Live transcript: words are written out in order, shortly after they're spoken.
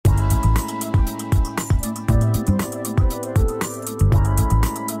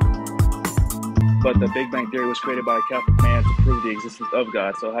but the Big Bang Theory was created by a Catholic man to prove the existence of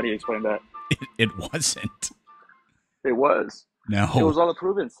God. So how do you explain that? It wasn't. It was. No. It was all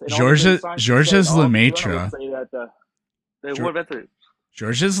proven. Georges Lemaitre. Say that who Geor- invented it?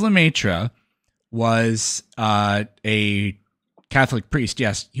 Georges Lemaitre was a Catholic priest.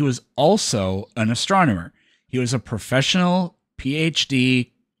 Yes, he was also an astronomer. He was a professional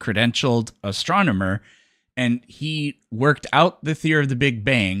PhD credentialed astronomer, and he worked out the theory of the Big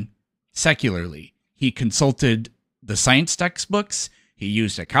Bang secularly. He consulted the science textbooks. He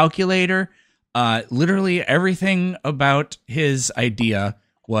used a calculator. Literally everything about his idea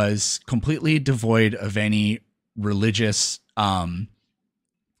was completely devoid of any religious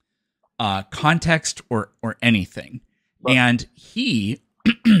context or anything. But, and he,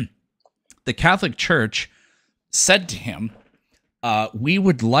 the Catholic Church, said to him, we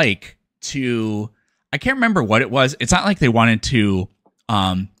would like to, I can't remember what it was. It's not like they wanted to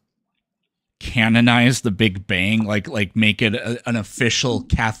canonize the Big Bang, like make it an official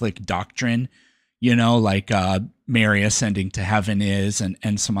Catholic doctrine, you know, like Mary ascending to heaven is,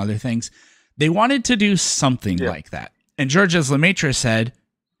 and some other things. They wanted to do something like that. And Georges Lemaitre said,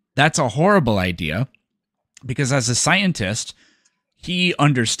 that's a horrible idea, because as a scientist, he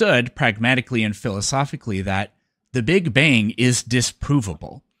understood pragmatically and philosophically that the Big Bang is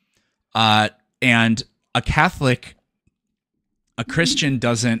disprovable. And a Christian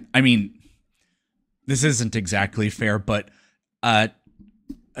doesn't, I mean, this isn't exactly fair, but a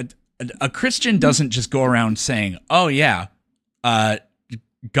Christian doesn't just go around saying, oh yeah,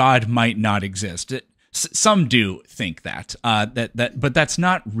 God might not exist. Some do think that, but that's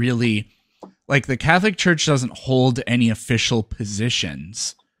not really, like, the Catholic Church doesn't hold any official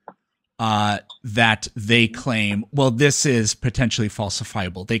positions that they claim, well, this is potentially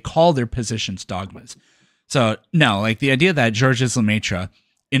falsifiable. They call their positions dogmas. So no, like the idea that Georges Lemaitre,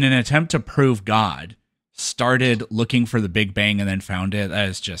 in an attempt to prove God, started looking for the Big Bang and then found it, that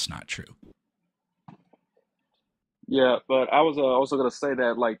is just not true. Yeah, but I was also going to say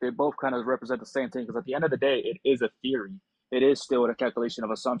that, like, they both kind of represent the same thing, because at the end of the day, it is a theory. It is still a calculation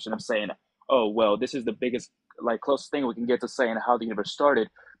of assumption of saying, oh, well, this is the biggest, like, closest thing we can get to saying how the universe started.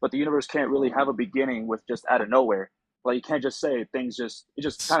 But the universe can't really have a beginning with just out of nowhere. Like, you can't just say things it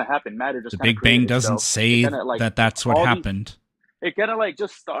just kind of happened. Matter just the Big Bang doesn't say that's what happened. It kind of like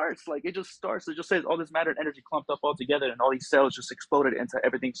just starts. Like, it just starts. It just says all this matter and energy clumped up all together, and all these cells just exploded into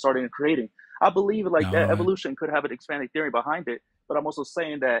everything starting and creating. I believe that evolution could have an expanding theory behind it, but I'm also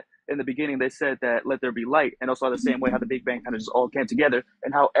saying that in the beginning they said that let there be light, and also the same way how the Big Bang kind of just all came together,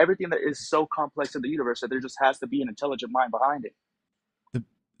 and how everything that is so complex in the universe that there just has to be an intelligent mind behind it.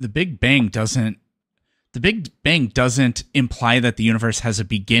 The Big Bang doesn't imply that the universe has a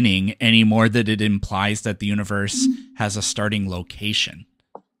beginning any more than it implies that the universe has a starting location.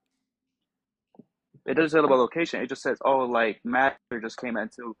 It doesn't say about location. It just says, oh, like, matter just came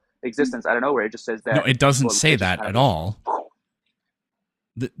into existence out of nowhere. It just says that. No, it doesn't say that at all.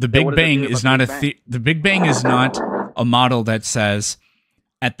 The Big Bang is not the Big Bang is not a model that says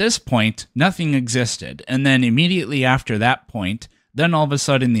at this point nothing existed, and then immediately after that point, then all of a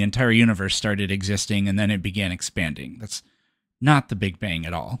sudden the entire universe started existing, and then it began expanding. That's not the Big Bang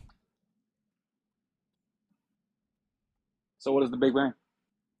at all. So what is the Big Bang?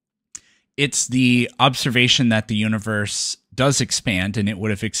 It's the observation that the universe does expand, and it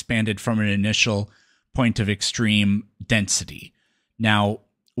would have expanded from an initial point of extreme density. Now,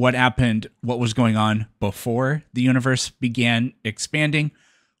 what happened, what was going on before the universe began expanding?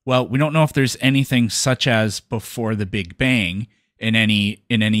 Well, we don't know if there's anything such as before the Big Bang in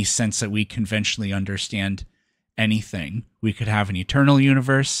any sense that we conventionally understand anything. We could have an eternal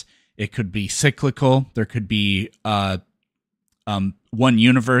universe. It could be cyclical. There could be one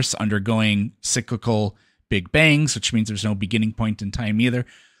universe undergoing cyclical Big Bangs, which means there's no beginning point in time either.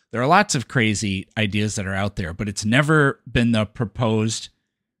 There are lots of crazy ideas that are out there, but it's never been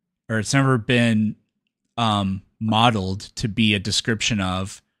it's never been modeled to be a description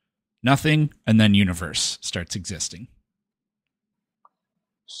of nothing and then universe starts existing.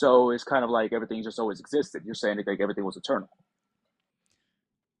 So it's kind of like everything just always existed. You're saying like everything was eternal.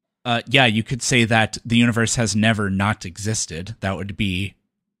 Yeah, you could say that the universe has never not existed. That would be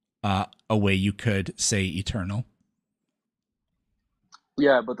a way you could say eternal.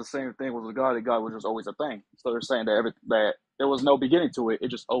 Yeah, but the same thing was with God. That God was just always a thing. So they're saying that that there was no beginning to it. It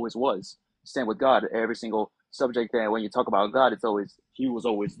just always was. Same with God. Every single subject that when you talk about God, it's always He was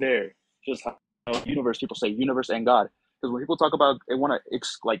always there. Just how universe, people say universe and God. Because when people talk about, they want to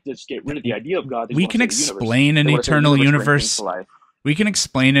just get rid of the idea of God. We can explain an eternal universe. We can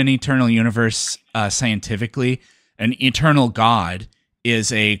explain an eternal universe scientifically. An eternal God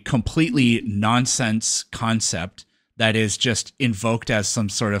is a completely nonsense concept that is just invoked as some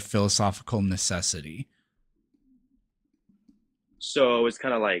sort of philosophical necessity. So it's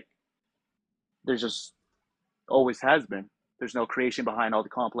kind of like there's just always has been. There's no creation behind all the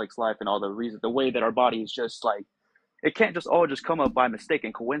complex life and all the reasons. The way that our body is just like it can't just all just come up by mistake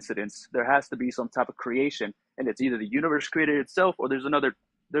and coincidence. There has to be some type of creation, and it's either the universe created itself or there's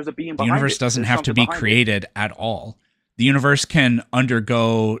a being The behind universe it. doesn't There's have to something be behind it. created at all. The universe can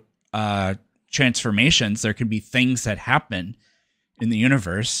undergo transformations. There can be things that happen in the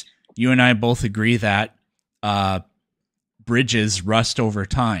universe. You and I both agree that bridges rust over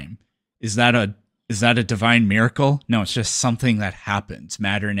time. Is that a divine miracle? No, it's just something that happens.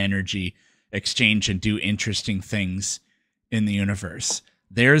 Matter and energy exchange and do interesting things in the universe.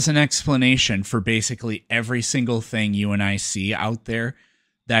 There's an explanation for basically every single thing you and I see out there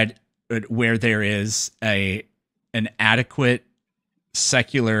that where there is an adequate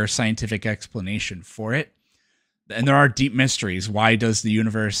secular scientific explanation for it. And there are deep mysteries. Why does the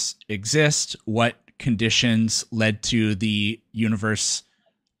universe exist? What conditions led to the universe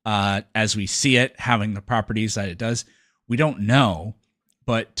as we see it having the properties that it does? We don't know,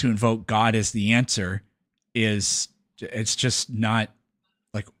 but to invoke God as the answer it's just not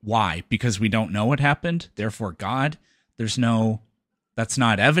like why? Because we don't know what happened, therefore God. That's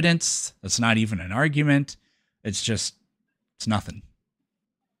not evidence. That's not even an argument. It's nothing.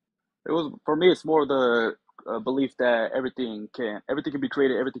 It was for me. It's more the belief that everything can be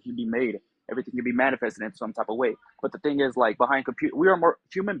created, everything can be made, everything can be manifested in some type of way. But the thing is, like behind computer, we are more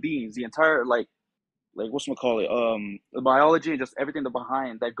human beings. The entire like what's call it the biology and just everything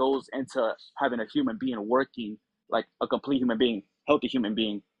behind that goes into having a human being working like a complete human being, healthy human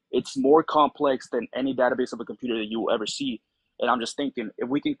being. It's more complex than any database of a computer that you will ever see. And I'm just thinking, if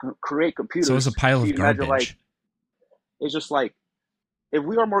we can create So is a computers, pile can of you imagine like garbage. it's just like if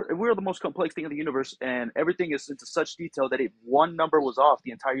we are the most complex thing in the universe and everything is into such detail that if one number was off,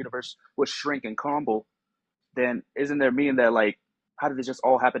 the entire universe would shrink and crumble, then isn't there meaning that like how did this just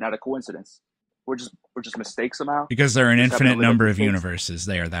all happen out of coincidence? We're just mistakes somehow. Because there are We an just happen to infinite live as number of mistakes. universes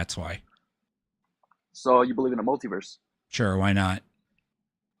there, that's why. So you believe in a multiverse? Sure, why not?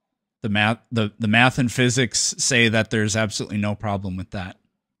 The math and physics say that there's absolutely no problem with that.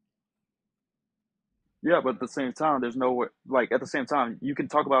 Yeah, but at the same time, there's no like at the same time you can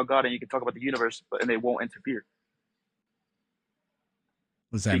talk about God and you can talk about the universe, but and they won't interfere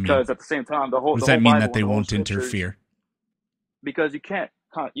What does that mean? because at the same time What does the that whole mean that Bible they and the whole won't scriptures interfere? because you can't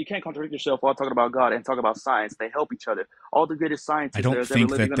contradict yourself while talking about God and talk about science. They help each other. All the greatest I scientists don't there's ever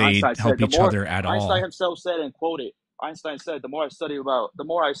think living. that And they Einstein said, help the each more other at Einstein all. himself said and quoted, Einstein said, the more I study,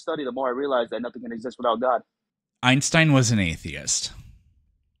 the more I realize that nothing can exist without God. Einstein was an atheist.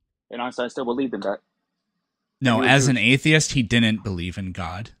 And Einstein still believed in that, and he No, was as an Jewish. atheist, he didn't believe in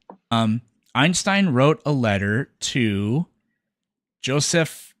God. Einstein wrote a letter to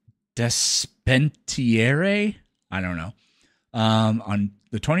Joseph Despentiere. I don't know. On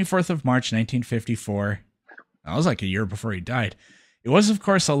the 24th of March, 1954. That was like a year before he died. It was, of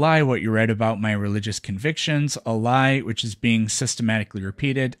course, a lie what you read about my religious convictions, a lie which is being systematically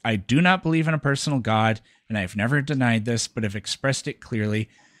repeated. I do not believe in a personal God, and I have never denied this, but have expressed it clearly.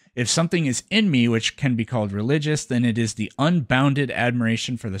 If something is in me which can be called religious, then it is the unbounded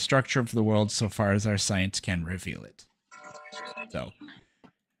admiration for the structure of the world so far as our science can reveal it. So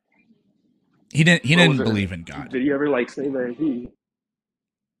he What was didn't it? believe in God. Did he ever like say that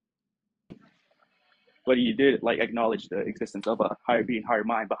but he did like acknowledge the existence of a higher being, higher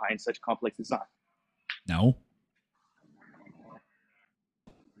mind behind such complex design? No.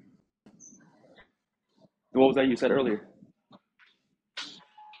 What was that you said earlier?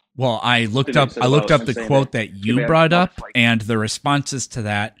 Well, Something that you said I looked about up him the saying that quote that he you may have brought acknowledged up, like and the responses to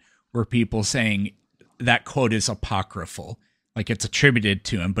that were people saying that quote is apocryphal. Like it's attributed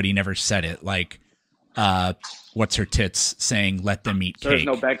to him, but he never said it. Like what's her tits saying, let them eat so there's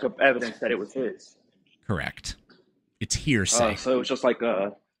no cake. backup evidence that it was his. Correct. It's hearsay. So it was just like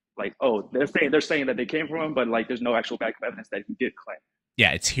oh they're saying that they came from him, but like there's no actual backup evidence that he did claim.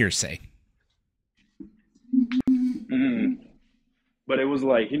 Yeah, it's hearsay. Mm. But it was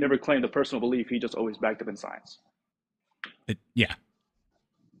like he never claimed a personal belief. He just always backed up in science. Yeah.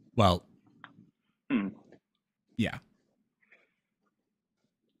 Well, Mm. yeah.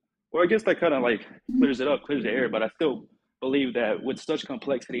 Well, I guess that kind of like clears it up, clears the air. But I still believe that with such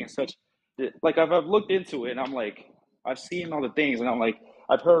complexity and such, like I've looked into it, and I'm like, I've seen all the things, and I'm like,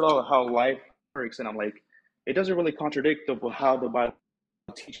 I've heard all how life works, and I'm like, it doesn't really contradict how the Bible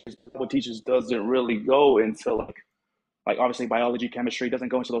teaches. What teaches doesn't really go into like obviously biology, chemistry doesn't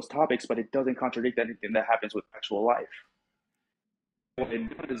go into those topics, but it doesn't contradict anything that happens with actual life.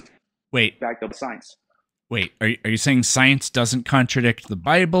 it is Wait, backed up with science. wait. Are you saying science doesn't contradict the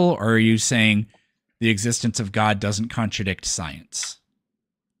Bible, or are you saying the existence of God doesn't contradict science?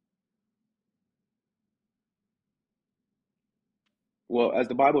 Well, as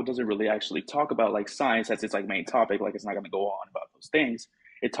the Bible doesn't really actually talk about like science as its like main topic, like it's not going to go on about those things.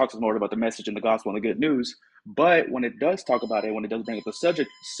 It talks more about the message and the gospel and the good news. But when it does talk about it, when it does bring up the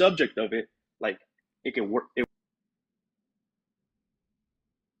subject of it, like it can work.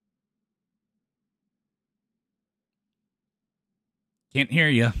 Can't hear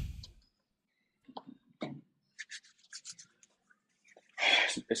you.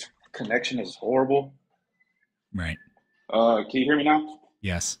 Its connection is horrible. Right. Can you hear me now?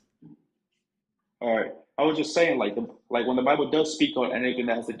 Yes. All right. I was just saying, like when the Bible does speak on anything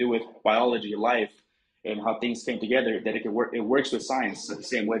that has to do with biology, life, and how things came together, that it can work. It works with science the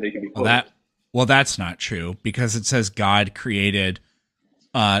same way they can be Well, quoted. that's not true, because it says God created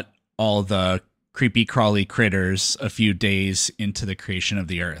all the creepy crawly critters a few days into the creation of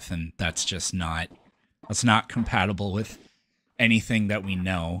the earth, and that's not compatible with anything that we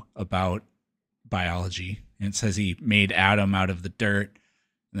know about biology. And it says he made Adam out of the dirt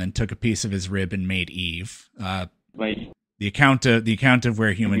and then took a piece of his rib and made Eve. Like The account of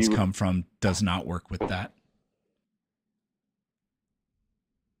where humans come from does not work with that.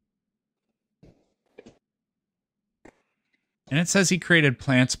 And it says he created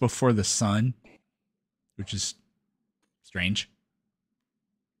plants before the sun, which is strange.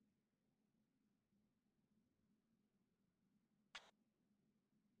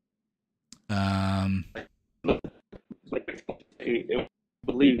 it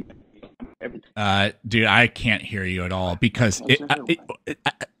believe everything. Dude, I can't hear you at all because it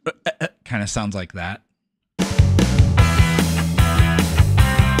kind of sounds like that.